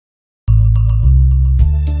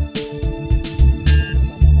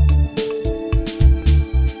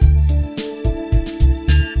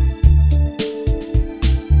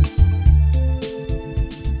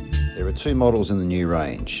two models in the new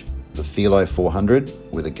range, the FILO 400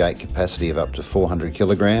 with a gate capacity of up to 400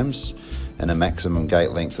 kilograms and a maximum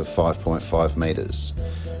gate length of 5.5 metres.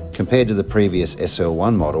 Compared to the previous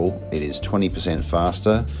SL1 model, it is 20%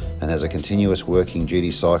 faster and has a continuous working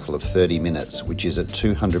duty cycle of 30 minutes, which is a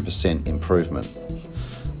 200% improvement.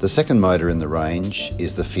 The second motor in the range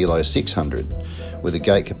is the FILO 600 with a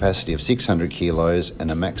gate capacity of 600 kilos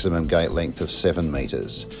and a maximum gate length of 7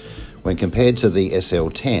 metres. When compared to the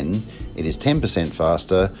SL10, it is 10%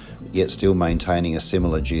 faster, yet still maintaining a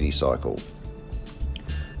similar duty cycle.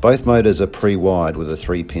 Both motors are pre-wired with a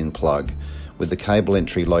 3-pin plug, with the cable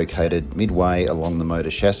entry located midway along the motor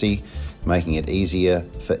chassis, making it easier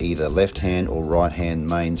for either left-hand or right-hand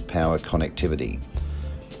mains power connectivity.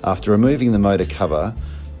 After removing the motor cover,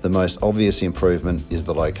 the most obvious improvement is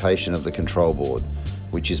the location of the control board,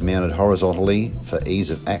 which is mounted horizontally for ease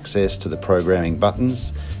of access to the programming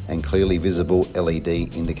buttons and clearly visible LED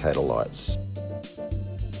indicator lights.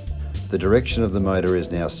 The direction of the motor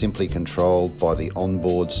is now simply controlled by the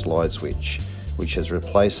onboard slide switch, which has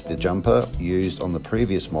replaced the jumper used on the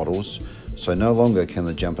previous models, so no longer can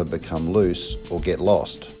the jumper become loose or get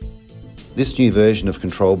lost. This new version of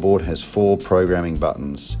control board has 4 programming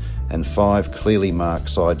buttons and 5 clearly marked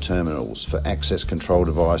side terminals for access control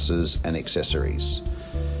devices and accessories.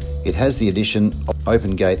 It has the addition of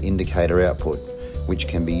open gate indicator output, which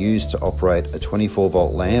can be used to operate a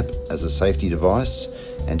 24-volt lamp as a safety device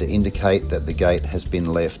and to indicate that the gate has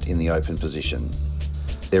been left in the open position.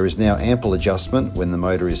 There is now ample adjustment when the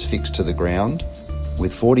motor is fixed to the ground,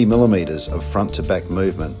 with 40 millimeters of front to back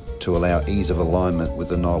movement to allow ease of alignment with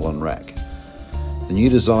the nylon rack. The new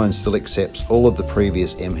design still accepts all of the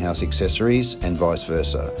previous Mhouse accessories and vice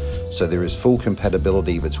versa, so there is full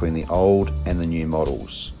compatibility between the old and the new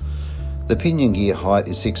models. The pinion gear height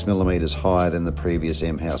is 6 millimeters higher than the previous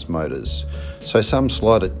Mhouse motors, so some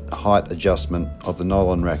slight height adjustment of the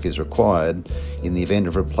nylon rack is required in the event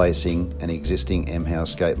of replacing an existing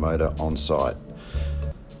Mhouse gate motor on site.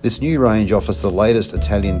 This new range offers the latest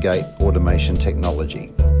Italian gate automation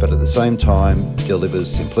technology, but at the same time delivers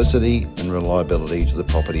simplicity and reliability to the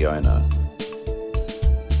property owner.